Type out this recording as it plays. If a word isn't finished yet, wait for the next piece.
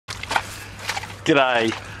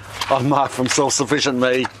G'day, I'm Mark from Self Sufficient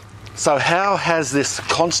Me. So how has this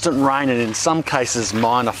constant rain and in some cases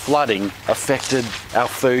minor flooding affected our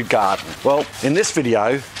food garden? Well, in this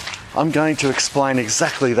video, I'm going to explain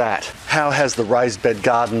exactly that. How has the raised bed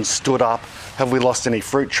garden stood up? Have we lost any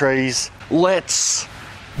fruit trees? Let's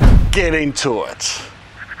get into it.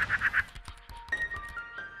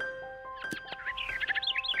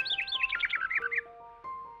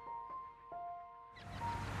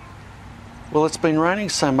 Well, it's been raining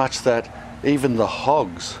so much that even the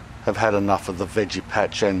hogs have had enough of the veggie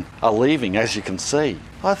patch and are leaving, as you can see.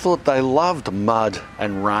 I thought they loved mud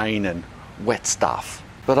and rain and wet stuff.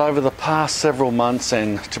 But over the past several months,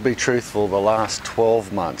 and to be truthful, the last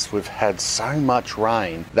 12 months, we've had so much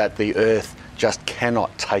rain that the earth just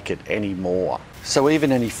cannot take it anymore. So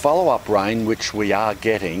even any follow-up rain, which we are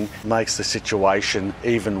getting, makes the situation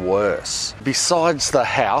even worse. Besides the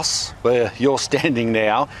house, where you're standing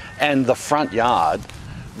now, and the front yard,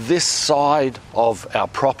 this side of our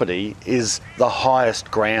property is the highest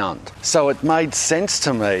ground. So it made sense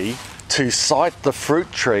to me to site the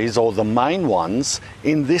fruit trees, or the main ones,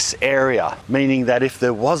 in this area, meaning that if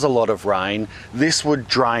there was a lot of rain, this would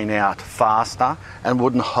drain out faster and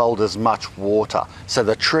wouldn't hold as much water. So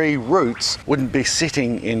the tree roots wouldn't be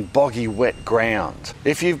sitting in boggy, wet ground.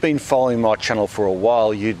 If you've been following my channel for a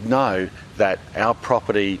while, you'd know that our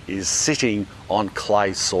property is sitting on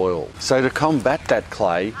clay soil. So to combat that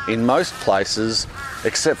clay, in most places,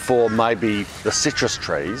 except for maybe the citrus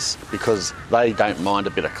trees, because they don't mind a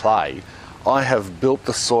bit of clay, I have built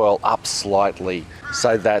the soil up slightly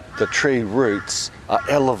so that the tree roots are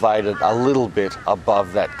elevated a little bit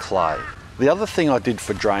above that clay. The other thing I did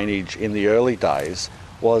for drainage in the early days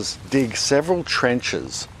was dig several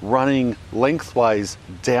trenches running lengthways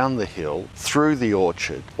down the hill, through the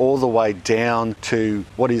orchard, all the way down to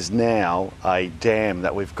what is now a dam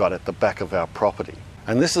that we've got at the back of our property.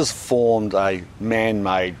 And this has formed a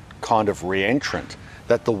man-made kind of re-entrant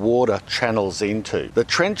that the water channels into. The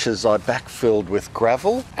trenches I backfilled with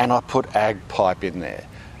gravel and I put ag pipe in there,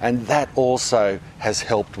 and that also has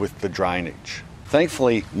helped with the drainage.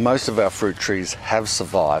 Thankfully, most of our fruit trees have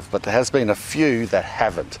survived, but there has been a few that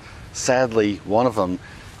haven't. Sadly, one of them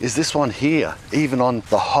is this one here, even on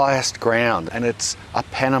the highest ground, and it's a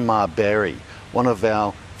Panama berry, one of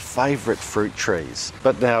our favourite fruit trees.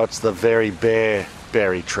 But now it's the very bare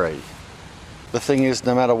berry tree. The thing is,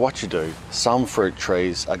 no matter what you do, some fruit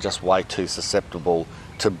trees are just way too susceptible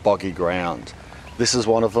to boggy ground. This is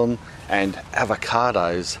one of them, and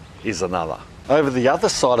avocados is another. Over the other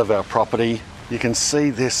side of our property, you can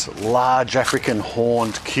see this large African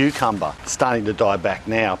horned cucumber. It's starting to die back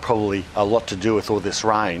now, probably a lot to do with all this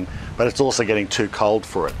rain, but it's also getting too cold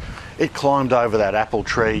for it. It climbed over that apple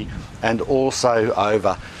tree and also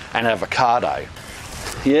over an avocado.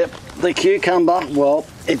 Yep, the cucumber, well,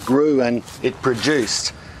 it grew and it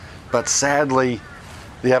produced, but sadly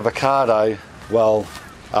the avocado, well,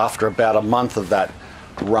 after about a month of that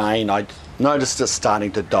rain, I noticed it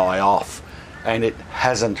starting to die off, and it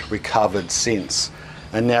hasn't recovered since.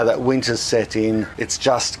 And now that winter's set in, it's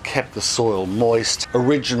just kept the soil moist.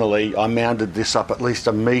 Originally, I mounted this up at least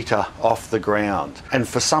 1 metre off the ground, and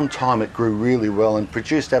for some time it grew really well and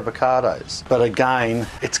produced avocados. But again,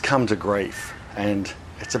 it's come to grief, and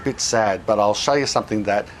it's a bit sad, but I'll show you something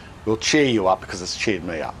that will cheer you up, because it's cheered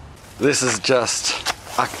me up. This is just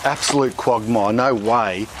an absolute quagmire. No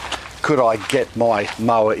way could I get my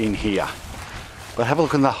mower in here. But have a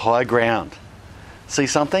look on the high ground. See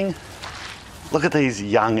something? Look at these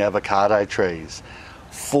young avocado trees.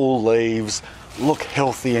 Full leaves, look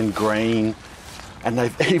healthy and green, and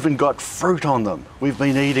they've even got fruit on them. We've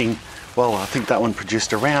been eating, well, I think that one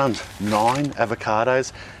produced around 9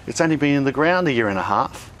 avocados. It's only been in the ground 1.5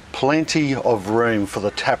 years. Plenty of room for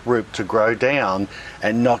the taproot to grow down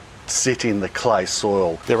and not sit in the clay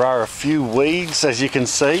soil. There are a few weeds, as you can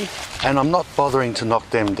see, and I'm not bothering to knock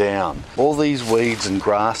them down. All these weeds and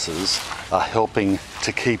grasses are helping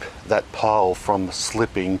to keep that pile from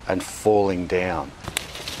slipping and falling down.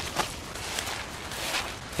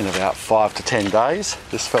 In about 5 to 10 days,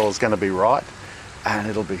 this fella's going to be right, and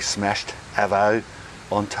it'll be smashed avo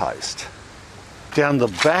on toast. Down the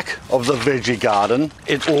back of the veggie garden,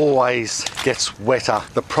 it always gets wetter.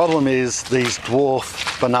 The problem is these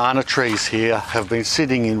dwarf banana trees here have been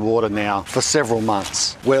sitting in water now for several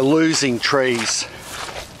months. We're losing trees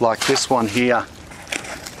like this one here.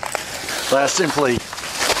 They are simply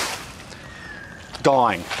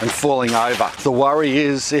dying and falling over. The worry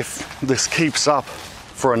is if this keeps up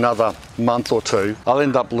for another month or two, I'll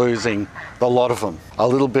end up losing a lot of them. A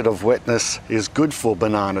little bit of wetness is good for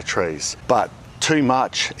banana trees, but too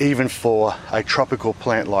much, even for a tropical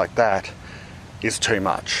plant like that, is too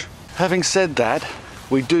much. Having said that,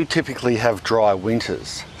 we do typically have dry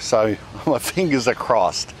winters, so my fingers are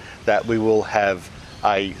crossed that we will have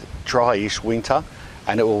a dryish winter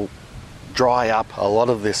and it will dry up a lot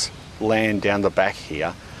of this land down the back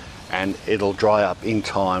here, and it'll dry up in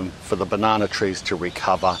time for the banana trees to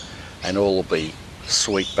recover and all will be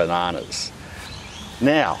sweet bananas.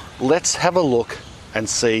 Now, let's have a look and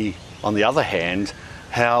see, on the other hand,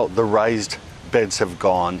 how the raised beds have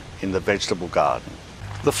gone in the vegetable garden.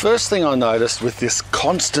 The first thing I noticed with this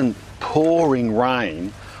constant pouring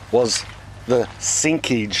rain was the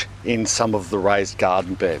sinkage in some of the raised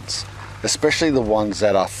garden beds, especially the ones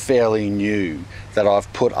that are fairly new, that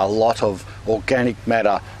I've put a lot of organic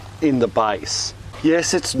matter in the base.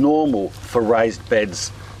 Yes, it's normal for raised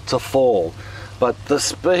beds to fall, but the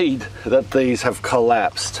speed that these have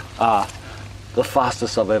collapsed are the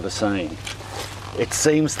fastest I've ever seen. It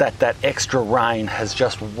seems that that extra rain has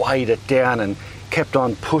just weighed it down and kept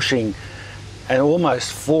on pushing and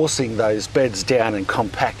almost forcing those beds down and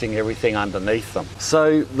compacting everything underneath them.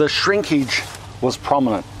 So the shrinkage was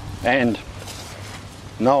prominent, and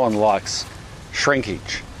no one likes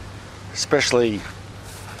shrinkage, especially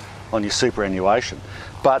on your superannuation.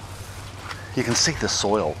 But you can see the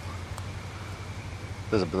soil.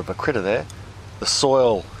 There's a bit of a critter there. The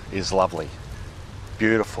soil is lovely,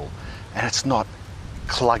 beautiful, and it's not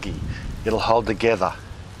cluggy. It'll hold together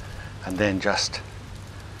and then just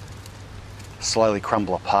slowly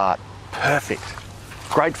crumble apart. Perfect.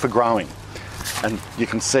 Great for growing. And you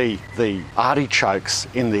can see the artichokes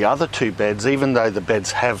in the other two beds, even though the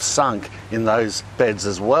beds have sunk in those beds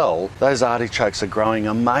as well, those artichokes are growing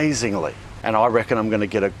amazingly. And I reckon I'm going to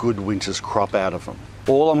get a good winter's crop out of them.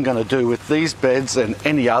 All I'm going to do with these beds and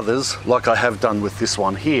any others, like I have done with this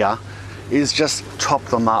one here, is just top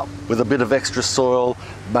them up with a bit of extra soil,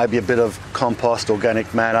 maybe a bit of compost,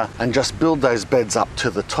 organic matter, and just build those beds up to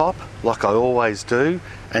the top like I always do,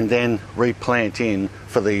 and then replant in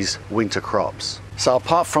for these winter crops. So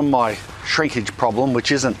apart from my shrinkage problem,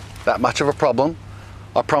 which isn't that much of a problem,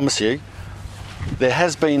 I promise you, there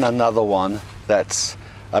has been another one that's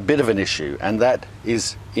a bit of an issue, and that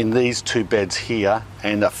is in these two beds here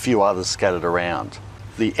and a few others scattered around.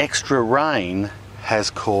 The extra rain has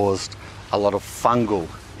caused a lot of fungal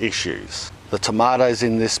issues. The tomatoes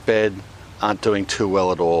in this bed aren't doing too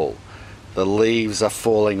well at all. The leaves are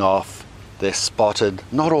falling off, they're spotted.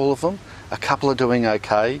 Not all of them, a couple are doing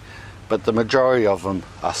okay, but the majority of them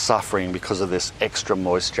are suffering because of this extra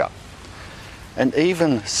moisture. And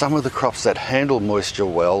even some of the crops that handle moisture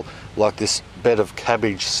well, like this bed of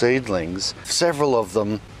cabbage seedlings, several of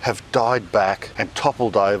them have died back and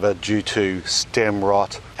toppled over due to stem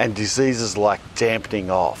rot and diseases like dampening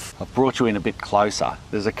off. I've brought you in a bit closer.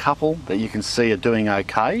 There's a couple that you can see are doing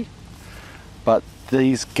okay, but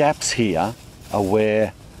these gaps here are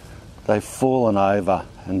where they've fallen over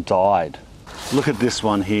and died. Look at this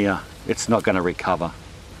one here. It's not going to recover.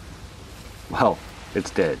 Well,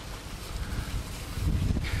 it's dead.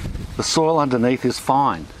 The soil underneath is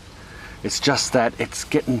fine. It's just that it's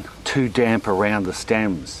getting too damp around the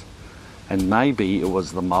stems, and maybe it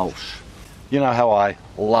was the mulch. You know how I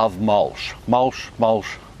love mulch. Mulch, mulch,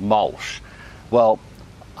 mulch. Well,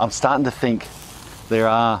 I'm starting to think there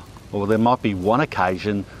might be one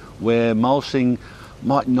occasion where mulching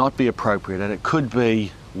might not be appropriate, and it could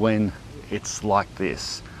be when it's like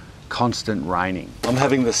this, constant raining. I'm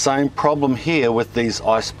having the same problem here with these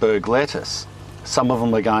iceberg lettuce. Some of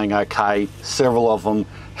them are going okay, several of them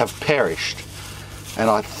have perished. And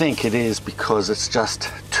I think it is because it's just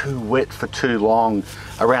too wet for too long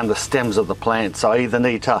around the stems of the plants. So I either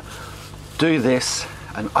need to do this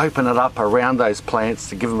and open it up around those plants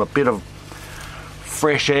to give them a bit of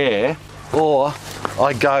fresh air, or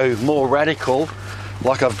I go more radical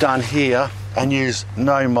like I've done here and use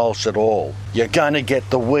no mulch at all. You're going to get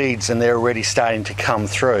the weeds and they're already starting to come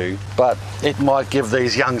through, but it might give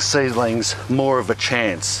these young seedlings more of a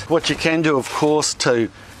chance. What you can do, of course, to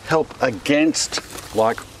help against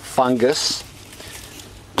like fungus,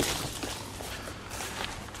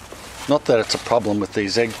 not that it's a problem with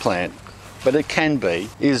these eggplant, but it can be,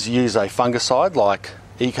 is use a fungicide like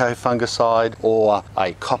eco fungicide or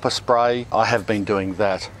a copper spray. I have been doing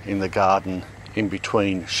that in the garden in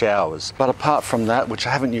between showers. But apart from that, which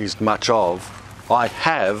I haven't used much of, I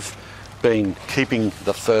have been keeping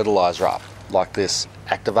the fertiliser up, like this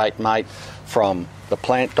Activate Mate from the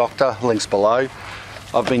Plant Doctor, links below.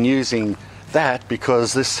 I've been using that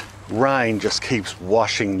because this rain just keeps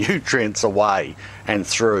washing nutrients away and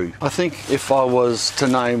through. I think if I was to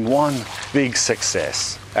name one big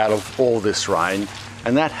success out of all this rain,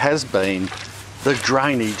 and that has been the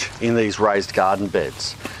drainage in these raised garden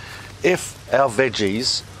beds. if our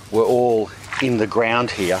veggies were all in the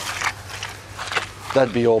ground here,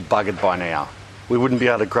 they'd be all buggered by now. We wouldn't be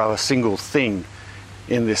able to grow a single thing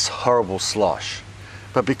in this horrible slosh.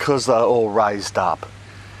 But because they're all raised up,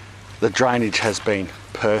 the drainage has been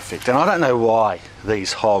perfect. And I don't know why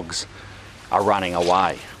these hogs are running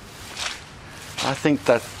away. I think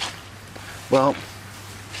that, well,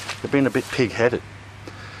 they've been a bit pig-headed,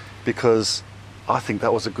 because I think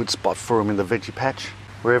that was a good spot for them in the veggie patch.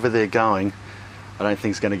 Wherever they're going, I don't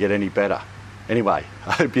think it's going to get any better. Anyway,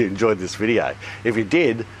 I hope you enjoyed this video. If you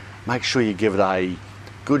did, make sure you give it a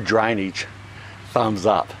good drainage thumbs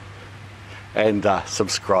up, and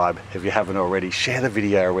subscribe if you haven't already. Share the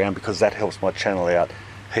video around, because that helps my channel out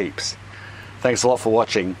heaps. Thanks a lot for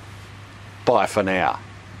watching. Bye for now.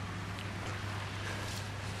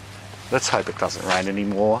 Let's hope it doesn't rain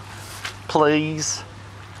anymore, please.